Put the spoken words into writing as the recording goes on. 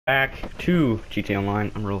Back to GTA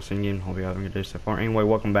Online. I'm RebelSandGaming. Hope you having a good day so far. Anyway,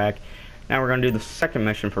 welcome back. Now we're gonna do the second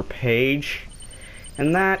mission for Paige,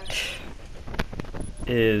 and that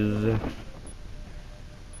is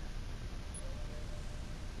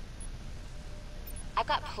I've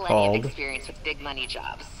got plenty of experience with big money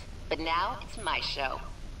jobs, but now it's my show.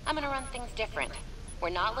 I'm gonna run things different. We're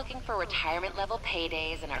not looking for retirement level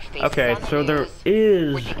paydays and our faces okay. on the So there news.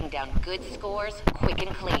 is. We're taking down good scores, quick and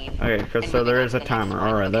clean. Okay, because so there is a timer.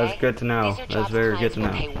 All right, that's good to know. That's very good to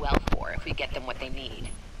know. These are jobs clients will pay well for if we get them what they need.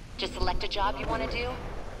 Just select a job you want to do,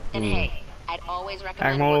 and hey, I'd always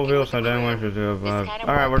recommend working with the crew.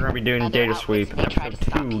 All right, we're gonna be doing data sweep.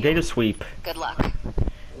 Episode 2, data sweep. Good luck.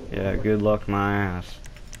 Yeah, good luck, my ass.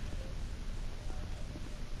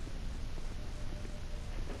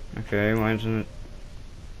 Okay, why isn't it?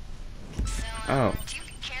 So, Oh. do you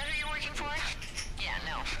care who you're working for? Yeah,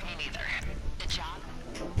 no, me neither. The job?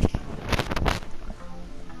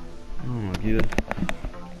 Oh my god.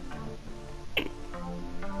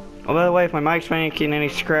 Oh, by the way, if my mic's making any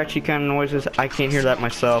scratchy kind of noises, I can't hear that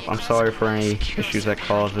myself. I'm sorry for any issues that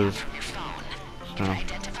causes. So.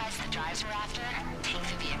 Identifies the drives we're after, take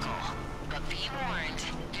the vehicle. But be warned,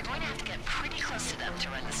 you're going to have to get pretty close to them to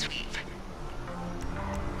run the sweep.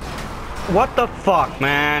 What the fuck,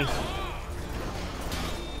 man?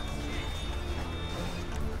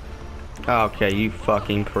 Okay, you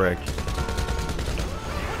fucking prick.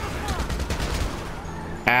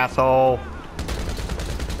 Asshole.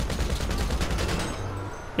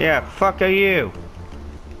 Yeah, fuck are you?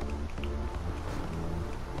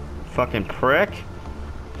 Fucking prick.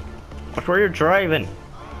 Watch where you're driving.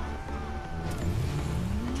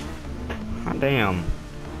 God damn.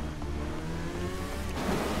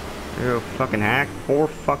 You fucking hack 4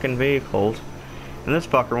 fucking vehicles. And this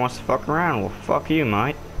fucker wants to fuck around. Well, fuck you,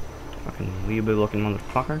 mate. Fucking weeaboo looking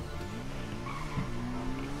motherfucker.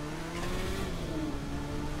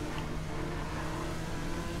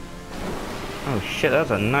 Oh shit, that's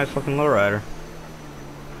a nice looking lowrider.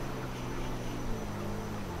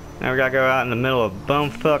 Now we gotta go out in the middle of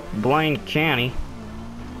bumfuck Blaine County.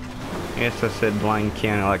 Yes, I said Blaine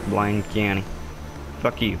County like Blaine County.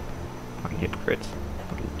 Fuck you. Fucking hypocrites.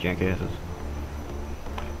 Fucking jackasses.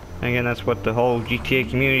 And again, that's what the whole GTA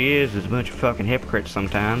community is a bunch of fucking hypocrites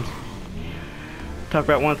sometimes. Talk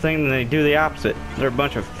about one thing, then they do the opposite. They're a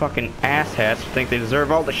bunch of fucking asshats who think they deserve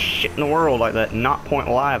all the shit in the world, like that Not Point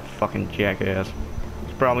Live fucking jackass.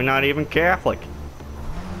 He's probably not even Catholic.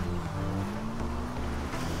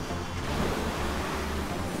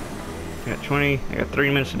 I got 3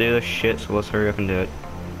 minutes to do this shit, so let's hurry up and do it.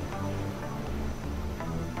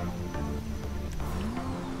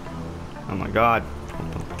 Oh my god.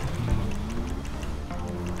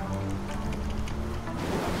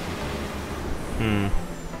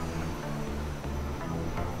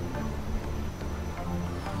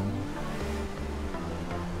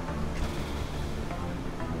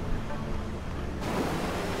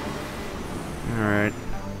 Alright.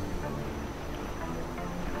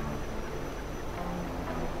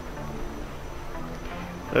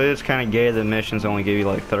 It's kind of gay that missions only give you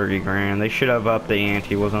like 30 grand. They should have upped the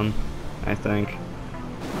ante with them, I think.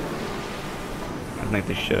 I think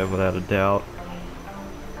they should have, without a doubt.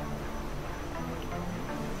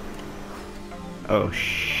 Oh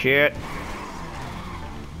shit.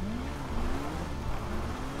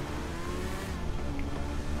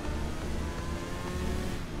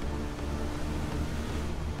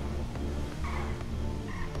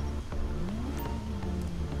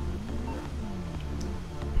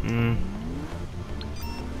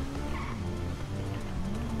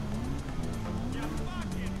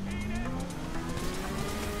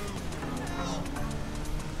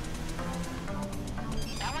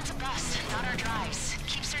 That one's a bust, not our drives.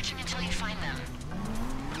 Keep searching until you find them.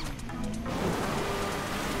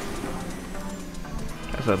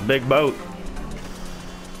 That's a big boat.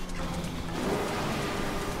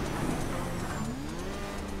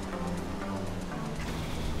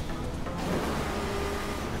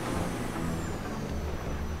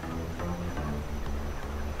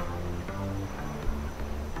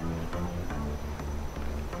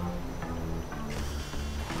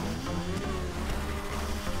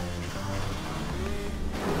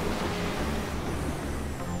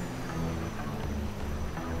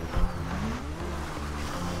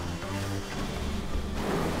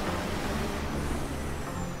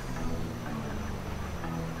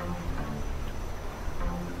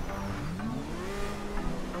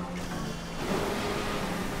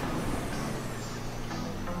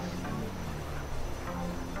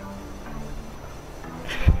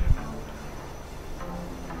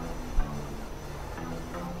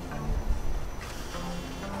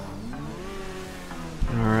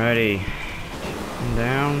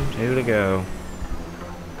 to go.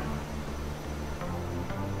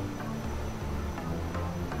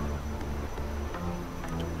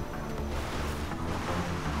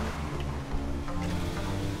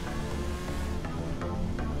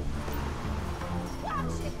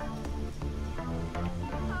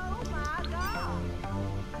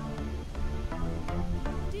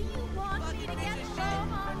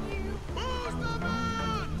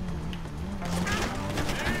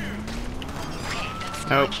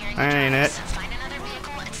 Nope, that ain't it. Find another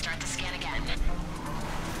vehicle and start the scan again.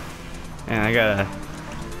 Yeah, I gotta.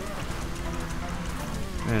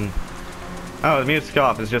 And oh, the music's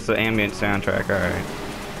off. It's just the ambient soundtrack. All right.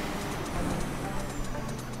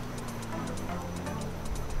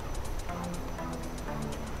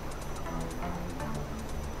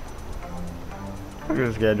 Look at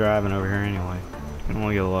this guy driving over here anyway. Can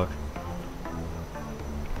only get a look.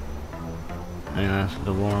 Yeah, that's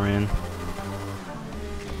the DeLorean.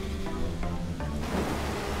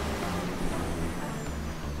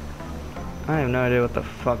 I have no idea what the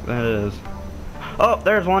fuck that is. Oh,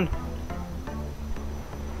 there's one.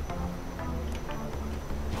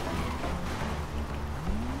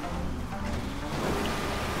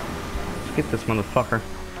 Let's get this motherfucker.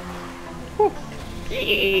 Woo.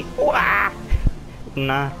 Yee. Wah.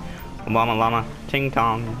 Nah. Obama llama. Ting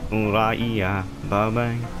tong. Ooh la iya. Ba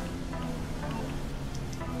bang.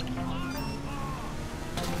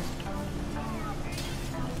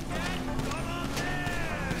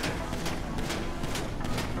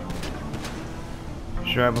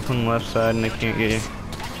 Drive up on the left side and they can't get you.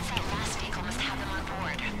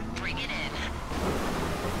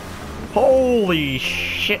 Holy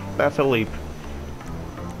shit, that's a leap.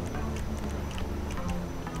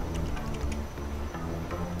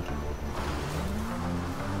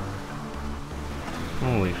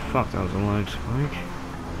 Holy fuck, that was a lag spike.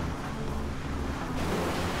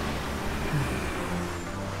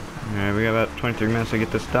 Alright, we got about 23 minutes to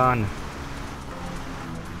get this done.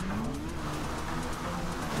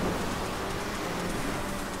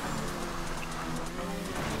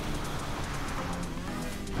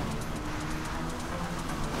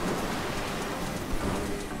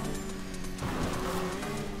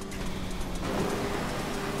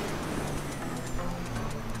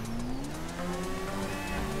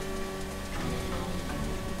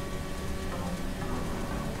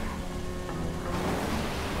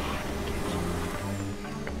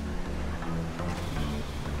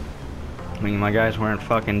 I mean, my guy's wearing a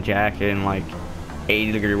fucking jacket in like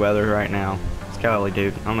 80-degree weather right now. It's Cali,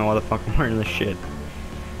 dude. I don't know why the fuck I'm wearing this shit.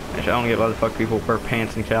 Actually, I don't get why the fuck people wear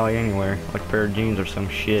pants in Cali anywhere. Like a pair of jeans or some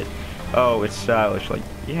shit. Oh, it's stylish. Like,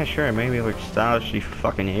 yeah, sure, maybe it looks stylish, you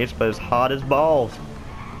fucking idiots, but it's hot as balls.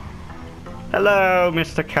 Hello,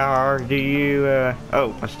 Mr. Car. Do you,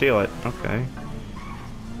 oh, I steal it. Okay.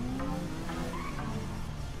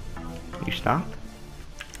 You stopped?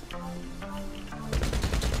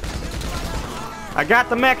 I got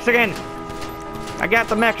the Mexican! I got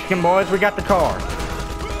the Mexican, boys. We got the car.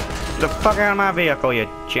 Get the fuck out of my vehicle, you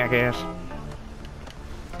jackass.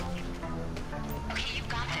 Okay, you've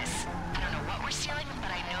got this. I don't know what we're stealing,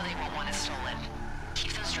 but I know they won't want it stolen.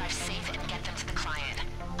 Keep those drives safe and get them to the client.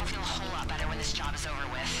 I'll feel a whole lot better when this job is over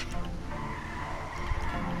with.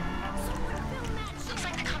 Looks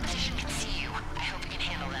like the competition can see you. I hope you can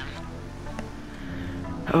handle them.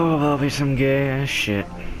 Oh, there'll be some gay ass shit.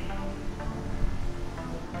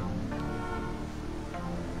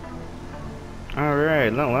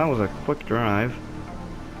 Alright, no, that was a quick drive.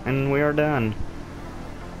 And we are done.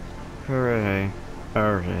 Hooray.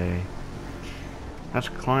 Hooray. That's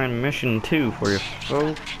client mission 2 for you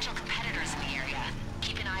folks.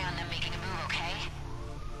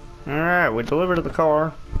 Alright, we delivered the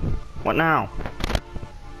car. What now?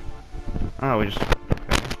 Oh, we just...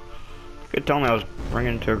 Okay. Good tell me I was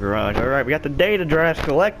bringing it to a garage. Alright, we got the data drives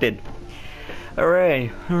collected. Hooray.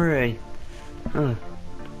 Hooray. Huh.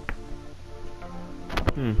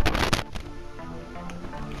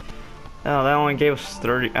 Oh, that only gave us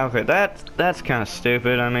 30. Okay, that's kind of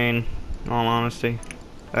stupid. I mean, in all honesty,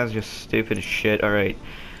 that's just stupid as shit. All right,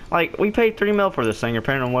 like we paid $3 mil for this thing. You're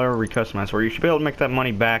paying on whatever we customize for. You should be able to make that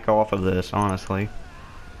money back off of this, honestly.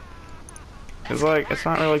 Cause like it's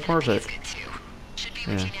not really worth it.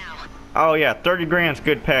 Yeah. Oh yeah, 30 grand's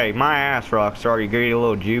good pay. My ass, Rockstar. You greedy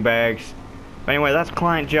little Jew bags. But anyway, that's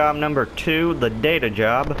client job number 2, the data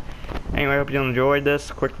job. Anyway, I hope you enjoyed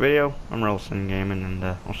this quick video. I'm RebelSandGaming, and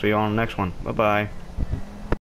I'll see you on the next one. Bye-bye.